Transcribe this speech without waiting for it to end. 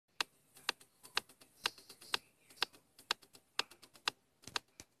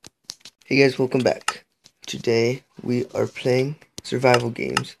Hey guys, welcome back. Today we are playing survival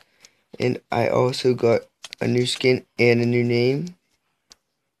games, and I also got a new skin and a new name.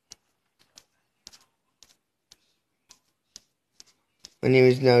 My name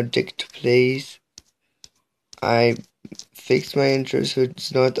is now Dict2Plays. I fixed my intro so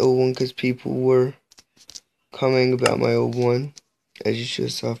it's not the old one because people were commenting about my old one, as you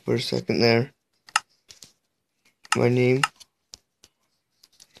just saw for a second there. My name.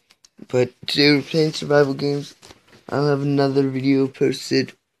 But today we're playing survival games. I'll have another video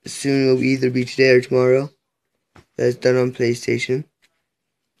posted soon. It'll either be today or tomorrow. That's done on PlayStation.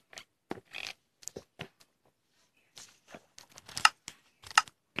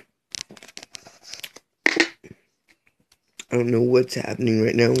 I don't know what's happening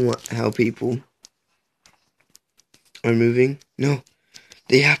right now, how people are moving. No,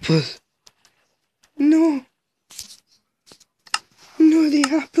 the apple. No, no, the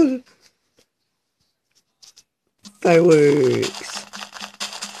apple. Fireworks.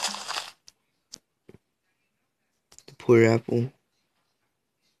 The poor apple.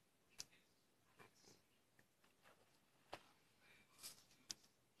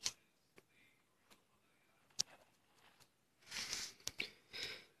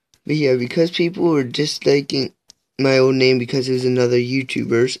 But yeah, because people were disliking my old name because it was another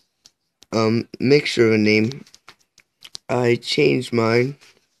YouTuber's mixture of a name, I changed mine,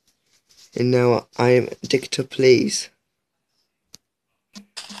 and now I am Dict2Plays.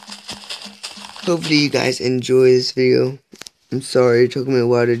 Hopefully you guys enjoy this video. I'm sorry it took me a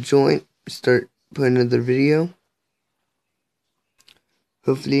while to start putting another video.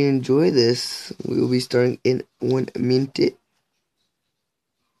 Hopefully you enjoy this. We will be starting in 1 minute.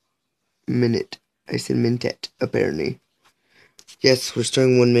 I said minute, apparently. Yes, we're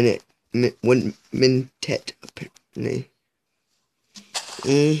starting 1 minute. 1 minute, apparently.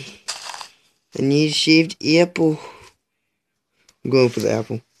 I need a shaved apple. I'm going for the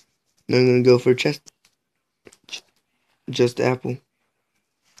apple. Now I'm going to go for just apple.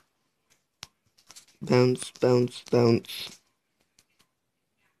 Bounce, bounce, bounce.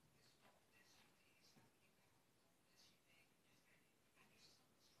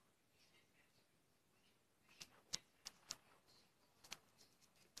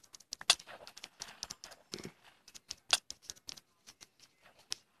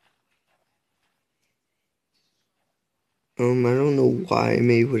 I don't know why I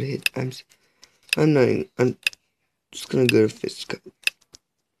maybe would hit. I'm just gonna go to fist cup.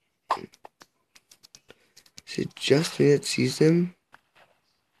 Is it just me that sees them?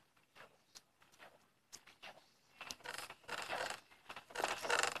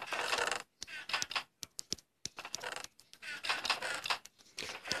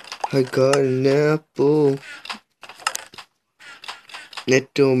 I got an apple.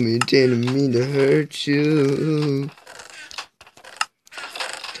 That told me it didn't mean to hurt you.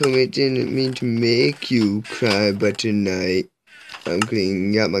 Told me it didn't mean to make you cry, but tonight I'm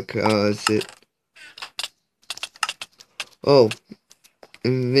cleaning out my closet. Oh,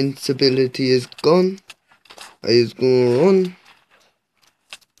 invincibility is gone. I is gonna run.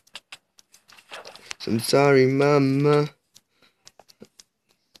 So I'm sorry, Mama.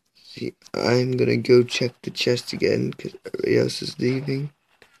 See, I'm gonna go check the chest again because everybody else is leaving.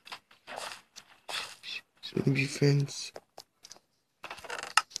 So we be friends.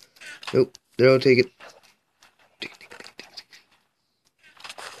 Nope, they don't take it.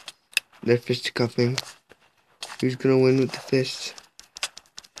 They're fisticuffing. Who's gonna win with the fist?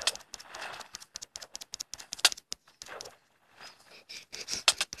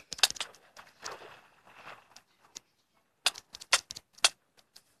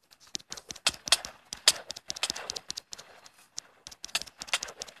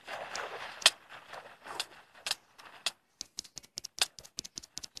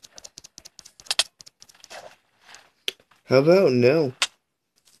 How about no?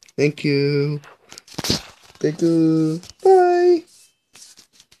 Thank you. Thank you. Bye.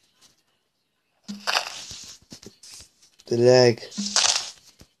 The lag.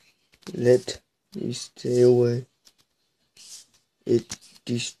 Let me stay away. It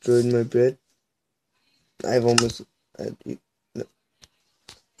destroyed my bread. I've almost. No,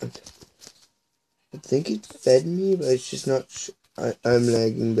 I think it fed me, but it's just not. I'm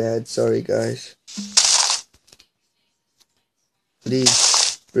lagging bad. Sorry, guys.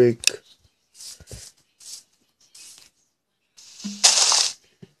 Please break.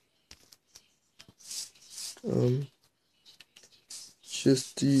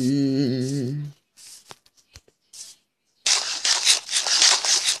 Justin.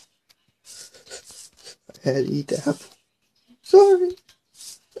 I had to eat the apple. Sorry.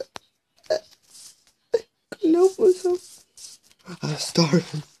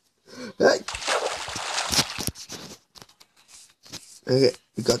 starving. Okay,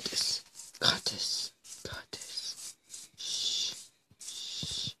 we got this. Got this. Got this. Shh.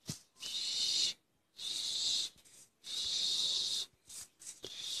 Shh. Shh. Shh.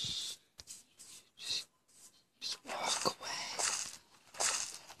 Just walk away.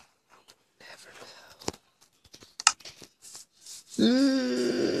 Never know.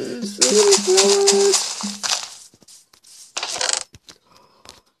 So many flowers.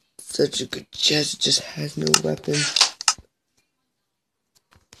 Such a good chest, just has no weapon.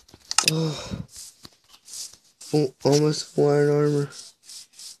 Oh, almost full iron armor.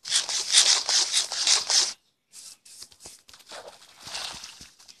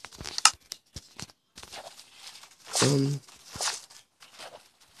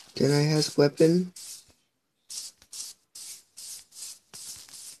 Can I have weapon?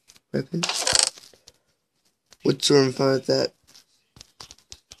 Weapon? Would someone find that?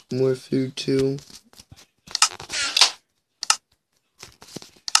 More food too.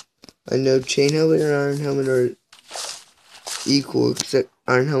 I know chain helmet and iron helmet are equal, except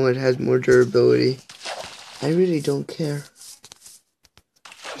iron helmet has more durability. I really don't care.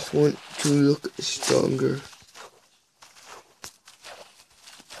 Just want to look stronger.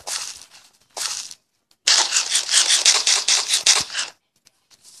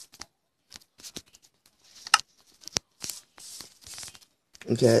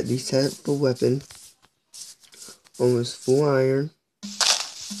 Okay, at least have a weapon. Almost full iron.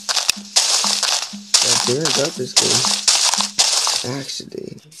 I think I got this game.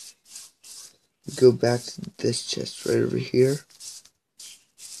 Actually, go back to this chest right over here.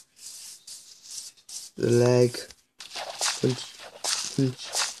 The leg. Punch. Punch.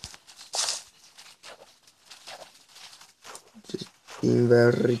 Just being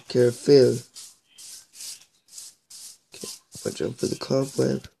very careful. Okay, watch out for the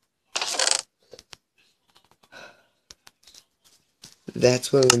cobweb.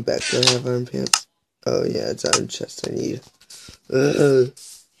 That's what I went back to. I have iron pants. Oh yeah, it's iron chest I need. Go.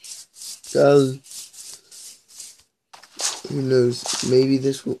 Who knows? Maybe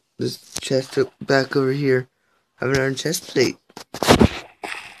this chest back over here have an iron chest plate.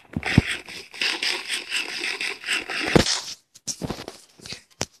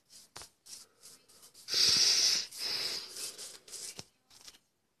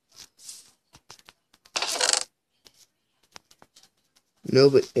 No,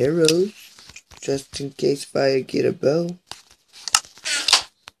 but arrows, just in case if I get a bow.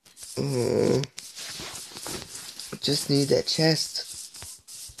 Oh, I just need that chest.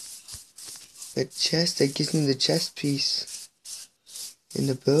 That chest that gives me the chest piece and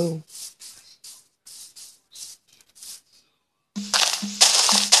the bow.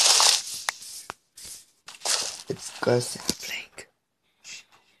 It's got a sapling.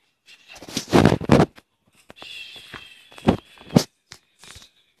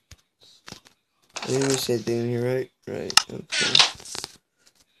 I didn't say anything here, right? Right, okay.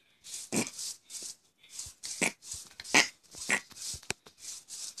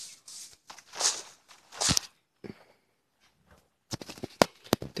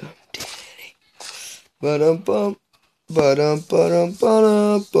 Ba-dum-bum.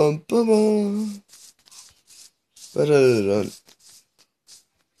 Ba-dum-ba-dum-ba-dum-bum-bum-bum. Ba-da-da-dun.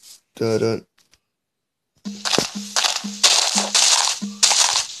 Da-dun.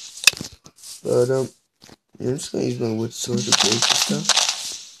 Ba-dum. I'm just gonna use my wood sword to break the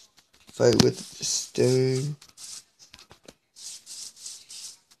stuff. Fight with the stone.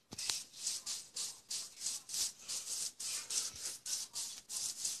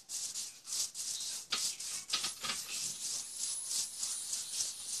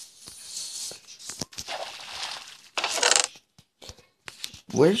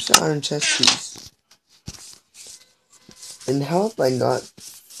 Where's the iron chest piece? And how have I not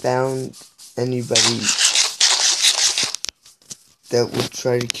found anybody that would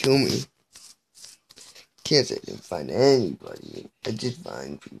try to kill me? Can't say I didn't find anybody. I did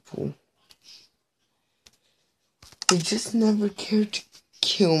find people. They just never cared to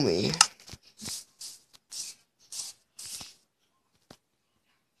kill me.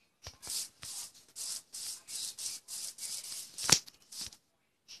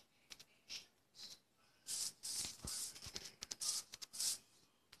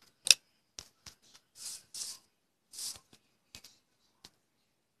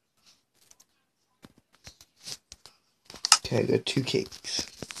 Okay, I got 2 cakes.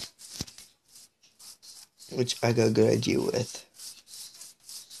 Which I got a good idea with.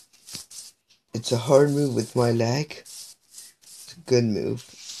 It's a hard move with my lag. It's a good move.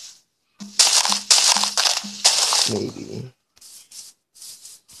 Maybe.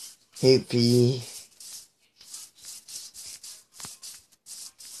 Hey, V.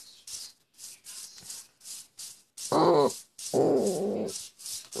 Oh.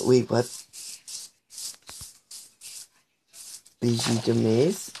 Wait, what? Is it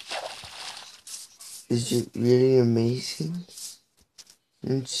amazing? Is it really amazing?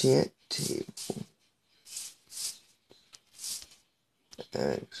 Enchant table.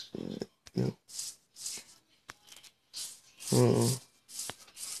 Actually, no.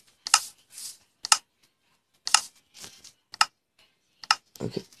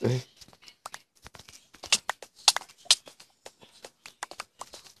 Okay, right.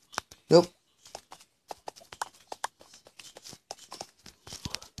 Nope.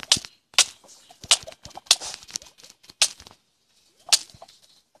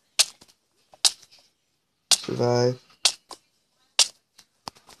 Survive.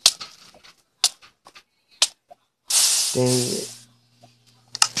 Dang it.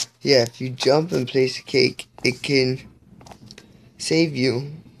 Yeah, if you jump and place a cake, it can save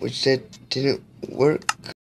you, which that didn't work.